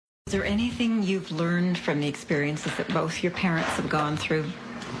Is there anything you've learned from the experiences that both your parents have gone through?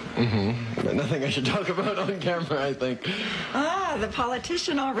 But nothing I should talk about on camera, I think. Ah, the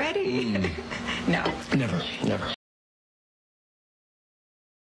politician already? No. Never, never.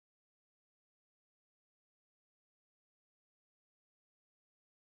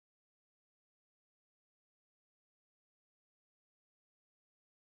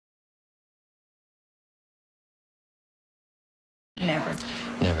 Never.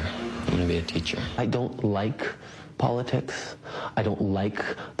 Never. I'm going to be a teacher. I don't like politics. I don't like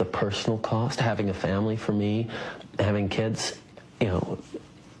the personal cost. Having a family for me, having kids,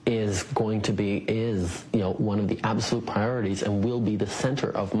 is going to be, one of the absolute priorities and will be the center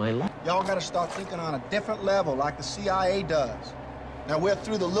of my life. Y'all got to start thinking on a different level like the CIA does. Now, we're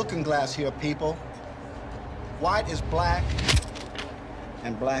through the looking glass here, people. White is black,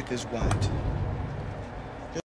 and black is white.